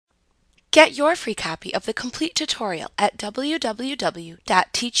Get your free copy of the complete tutorial at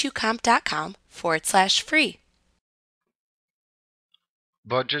www.teachucomp.com/free.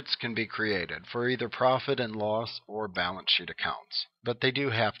 Budgets can be created for either profit and loss or balance sheet accounts, but they do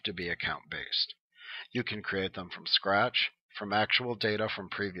have to be account-based. You can create them from scratch, from actual data from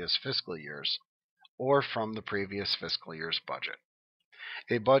previous fiscal years, or from the previous fiscal year's budget.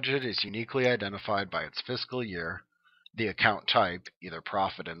 A budget is uniquely identified by its fiscal year, the account type, either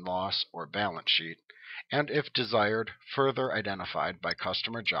profit and loss or balance sheet, and if desired, further identified by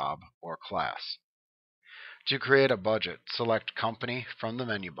customer job or class. To create a budget, select Company from the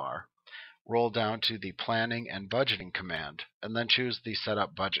menu bar, roll down to the Planning and Budgeting command, and then choose the Set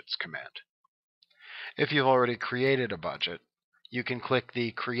Up Budgets command. If you've already created a budget, you can click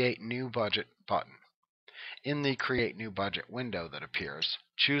the Create New Budget button. In the Create New Budget window that appears,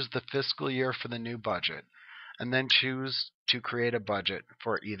 choose the fiscal year for the new budget, and then choose to create a budget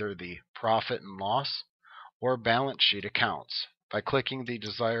for either the profit and loss or balance sheet accounts by clicking the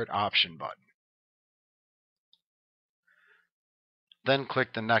desired option button. Then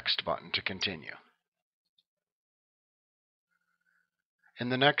click the Next button to continue. In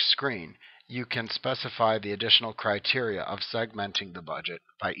the next screen, you can specify the additional criteria of segmenting the budget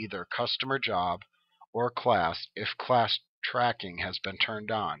by either customer job or class if class tracking has been turned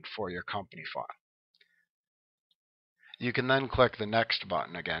on for your company file. You can then click the Next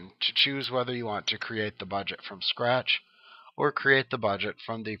button again to choose whether you want to create the budget from scratch or create the budget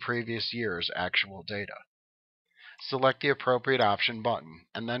from the previous year's actual data. Select the appropriate option button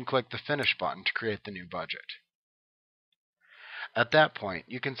and then click the Finish button to create the new budget. At that point,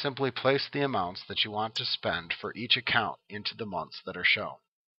 you can simply place the amounts that you want to spend for each account into the months that are shown.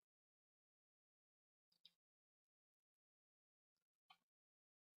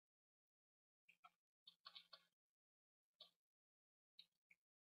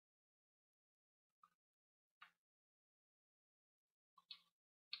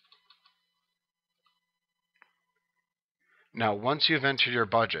 Now, once you've entered your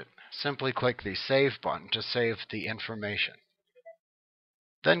budget, simply click the Save button to save the information.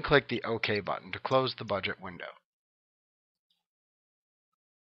 Then click the OK button to close the budget window.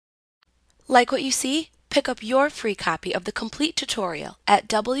 Like what you see? Pick up your free copy of the complete tutorial at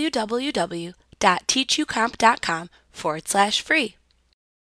www.teachucomp.com/free.